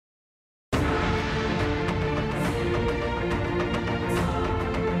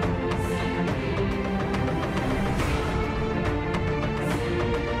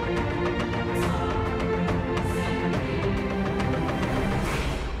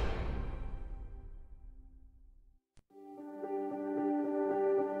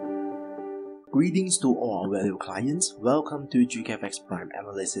Greetings to all our valued clients. Welcome to GKFXPrime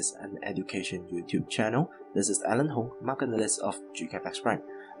Analysis and Education YouTube channel. This is Alan Ho, market analyst of GKFXPrime.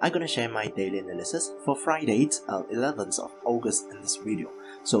 I'm gonna share my daily analysis for Friday, 11th of August in this video.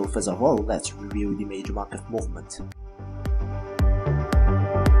 So first of all, let's review the major market movement.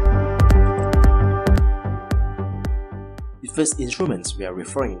 The first instruments we are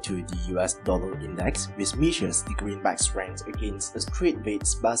referring to the US dollar index, which measures the greenback strength against a straight-weighted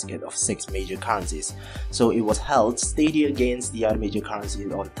basket of 6 major currencies. So it was held steady against the other major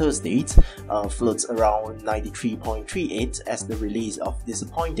currencies on Thursday, floats around 93.38 as the release of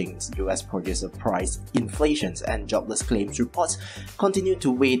disappointing US producer price inflations and jobless claims reports continue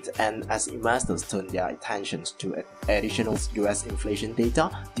to wait, and as investors turn their attentions to additional US inflation data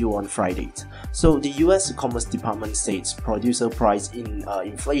due on Friday. So the US Commerce Department says producer price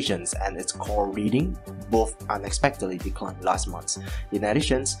inflations and its core reading both unexpectedly declined last month. In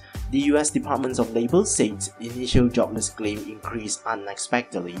addition, the US Department of Labor said initial jobless claim increased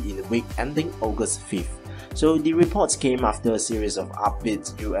unexpectedly in the week ending August 5th. So the reports came after a series of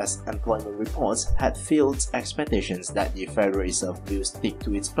upbeat US employment reports had failed expectations that the Federal Reserve will stick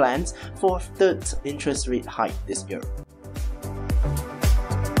to its plans for a third interest rate hike this year.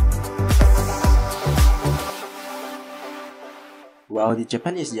 While the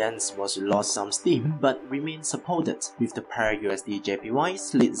Japanese yen was lost some steam but remained supported, with the pair USD JPY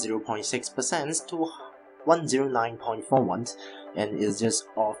slid 0.6% to 109.41 and is just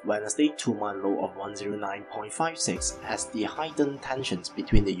off Wednesday 2-month low of 109.56 as the heightened tensions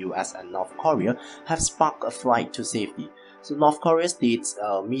between the US and North Korea have sparked a flight to safety. So North Korea states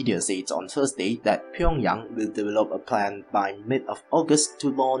media said on Thursday that Pyongyang will develop a plan by mid-August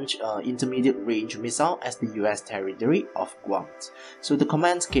to launch intermediate-range missile as the US territory of Guam. So the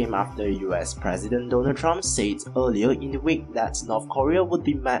comments came after US President Donald Trump said earlier in the week that North Korea would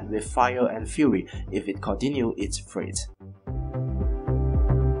be met with fire and fury if it continued its threat.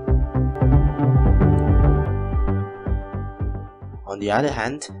 On the other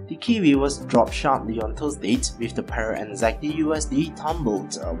hand, the Kiwi was dropped sharply on Thursday, with the pair NZD USD tumbled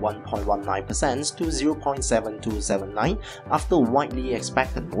 1.19% to 0.7279 after a widely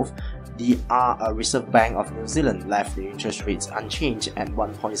expected move. The Reserve Bank of New Zealand left the interest rates unchanged at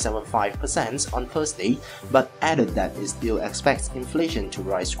 1.75% on Thursday, but added that it still expects inflation to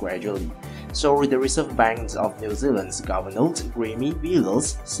rise gradually. So the Reserve Bank of New Zealand's Governor Graeme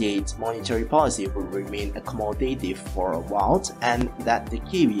Wheelers said monetary policy will remain accommodative for a while, and that the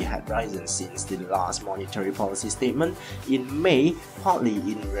Kiwi had risen since the last monetary policy statement in May, partly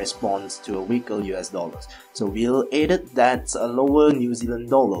in response to a weaker US dollar. So Wheeler added that a lower New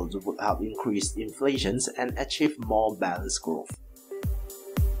Zealand dollar would help increase inflation and achieve more balanced growth.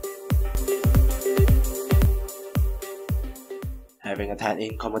 Having a tad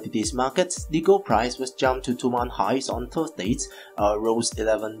in commodities markets, the gold price was jumped to 2-month highs on Thursday, rose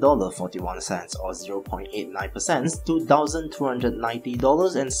 $11.41 or 0.89% to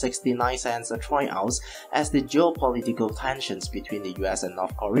 $1,290.69 a troy ounce as the geopolitical tensions between the US and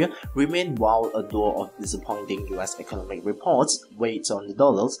North Korea remained, while a door of disappointing US economic reports weighed on the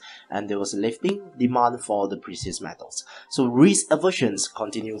dollars, and there was a lifting demand for the precious metals. So risk aversions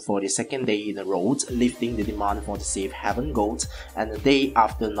continued for the second day in a row, lifting the demand for the safe haven gold, and the day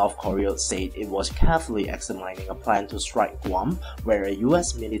after North Korea said it was carefully examining a plan to strike Guam, where a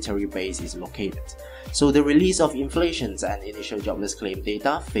US military base is located. So the release of inflation and initial jobless claim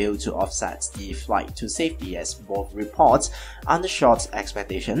data failed to offset the flight to safety as both reports undershot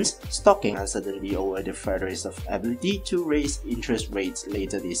expectations, stoking uncertainty over the Federal Reserve's ability to raise interest rates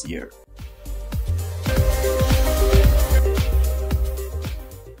later this year.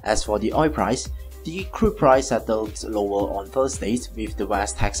 As for the oil price, the crude price settled lower on Thursday, with the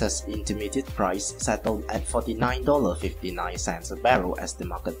West Texas Intermediate price settled at $49.59 a barrel as the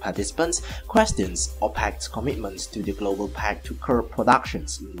market participants questions OPEC's commitments to the global pact to curb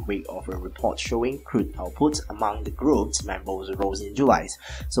productions in the wake of a report showing crude output among the group's members rose in July.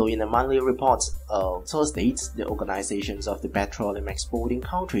 So in a monthly report Thursday, the organizations of the petroleum exporting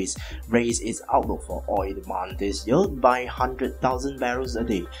countries raised its outlook for oil demand this year by 100,000 barrels a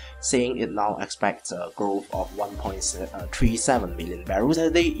day, saying it now expects a growth of 1.37 million barrels a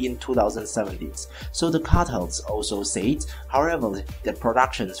day in 2017. So the cartels also said, however, the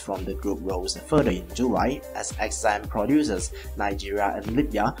productions from the group rose further in July as ex-Sam producers Nigeria and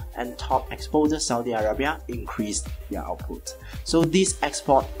Libya and top exporter Saudi Arabia increased their output. So this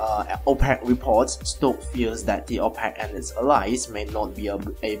export OPEC reports stoked fears that the OPEC and its allies may not be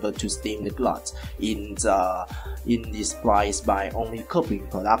able to stem the glut in the supplies by only curbing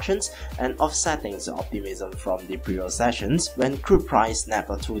productions and offset offsetting the optimism from the previous sessions when crude price snapped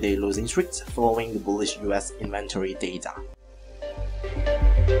a 2-day losing streak following the bullish US inventory data.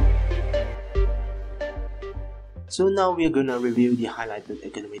 So now we're gonna review the highlighted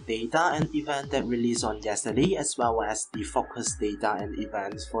economic data and event that released on yesterday, as well as the focus data and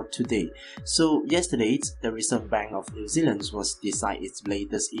events for today. So yesterday, the Reserve Bank of New Zealand was decide its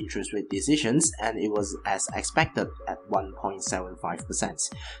latest interest rate decisions, and it was as expected at 1.75%.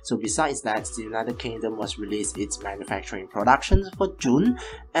 So besides that, the United Kingdom was released its manufacturing production for June,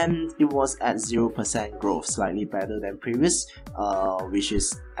 and it was at 0% growth, slightly better than previous, which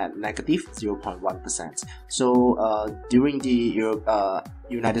is at negative 0.1%. So during the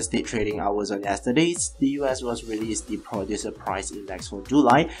United States trading hours on yesterday, the US was released the producer price index for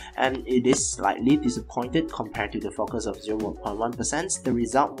July, and it is slightly disappointed compared to the focus of 0.1%. The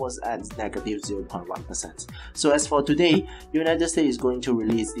result was at negative 0.1%. So as for today, United States is going to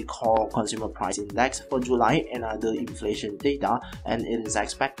release the core consumer price index for July and other inflation data, and it is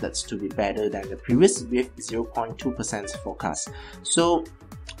expected to be better than the previous with 0.2% forecast. So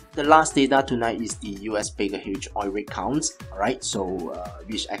the last data tonight is the US Baker Hughes oil rig counts, alright, so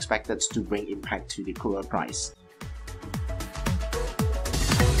which expected to bring impact to the crude oil price.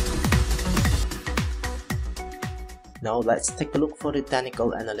 Now let's take a look for the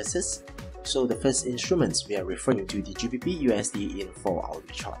technical analysis. So the first instruments, we are referring to the GBP USD in 4-hour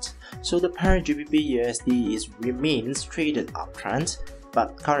chart. So the pair GBP USD remains traded uptrend,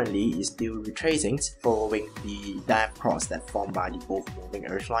 but currently is still retracing following the dive cross that formed by the both moving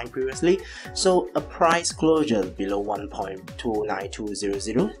average line previously. So a price closure below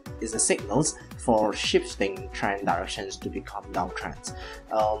 1.29200 is a signal for shifting trend directions to become downtrends.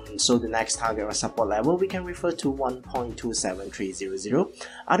 So the next target or support level we can refer to 1.27300.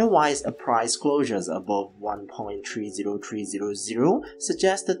 Otherwise, a price closures above 1.30300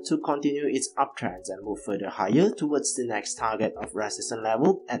 suggested to continue its uptrends and move further higher towards the next target of resistance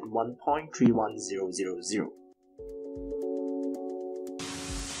level at 1.31000.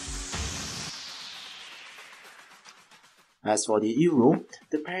 As for the euro,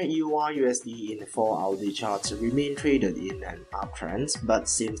 the pair EUR-USD in the 4-hour charts remain traded in an uptrend but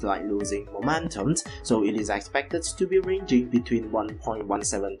seems like losing momentum, so it is expected to be ranging between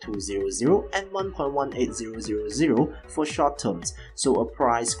 1.17200 and 1.18000 for short terms. So a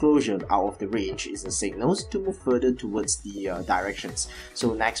price closure out of the range is a signal to move further towards the directions.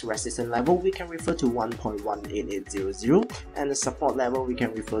 So next resistance level we can refer to 1.18800 and the support level we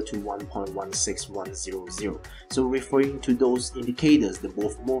can refer to 1.16100. So referring to those indicators, the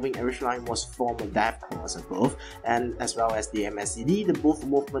both moving average line was formed a dive cross above, and as well as the MACD, the both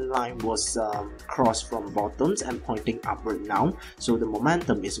movement line was crossed from bottoms and pointing upward now. So the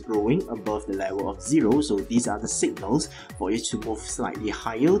momentum is growing above the level of 0. So these are the signals for it to move slightly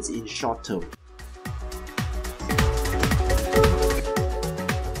higher in short term.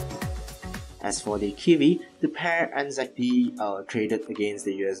 As for the Kiwi, the pair exactly traded against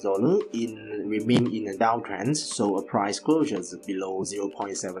the US dollar remain in a downtrend, so a price closures below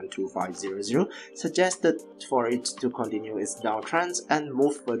 0.72500 suggested for it to continue its downtrend and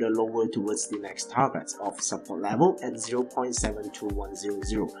move further lower towards the next target of support level at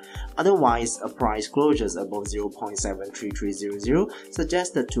 0.72100. Otherwise, a price closures above 0.73300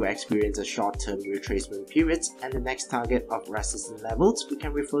 suggested to experience a short-term retracement period, and the next target of resistance levels we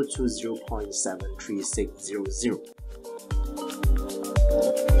can refer to 0.73600.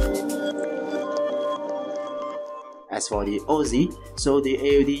 As for the Aussie, so the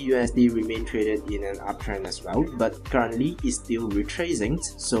AUD USD remain traded in an uptrend as well, but currently is still retracing,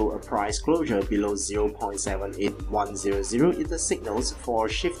 so a price closure below 0.78100 is the signals for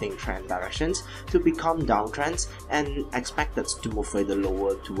shifting trend directions to become downtrends and expected to move further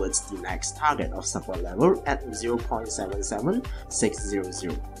lower towards the next target of support level at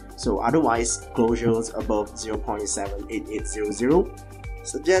 0.77600. So otherwise, closures above 0.78800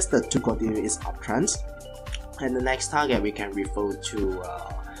 suggested to continue its uptrends, and the next target we can refer to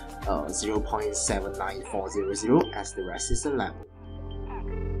 0.79400 as the resistance level.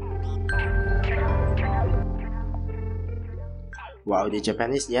 While the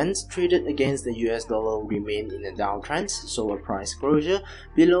Japanese yen traded against the US dollar remained in a downtrend, so a price closure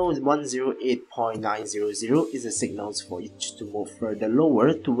below 108.900 is a signal for it to move further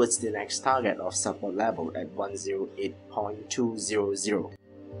lower towards the next target of support level at 108.200.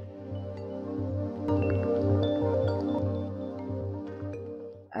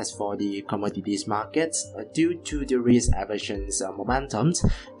 As for the commodities markets, due to the risk aversion's momentum,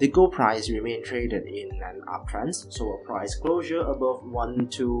 the gold price remained traded in an uptrend, so a price closure above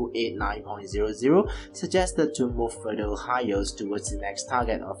 1289.00 suggested to move further higher towards the next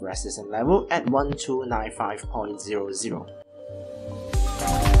target of resistance level at 1295.00.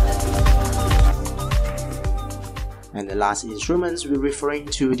 And the last instruments we're referring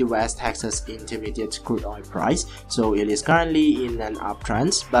to the West Texas Intermediate crude oil price. So it is currently in an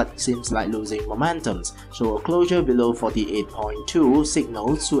uptrend but seems like losing momentum. So a closure below 48.2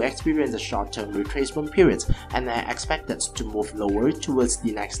 signals to experience a short-term retracement period and are expected to move lower towards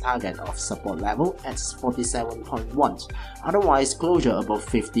the next target of support level at 47.1. Otherwise, closure above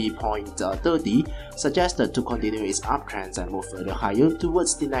 50.30 suggested to continue its uptrends and move further higher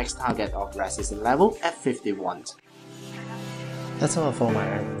towards the next target of resistance level at 51. That's all for my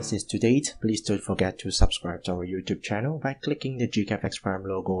analysis to date. Please don't forget to subscribe to our YouTube channel by clicking the GKFXPrime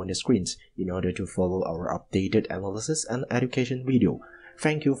logo on the screens in order to follow our updated analysis and education video.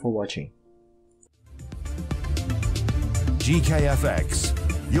 Thank you for watching.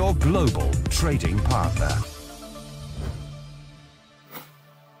 GKFX, your global trading partner.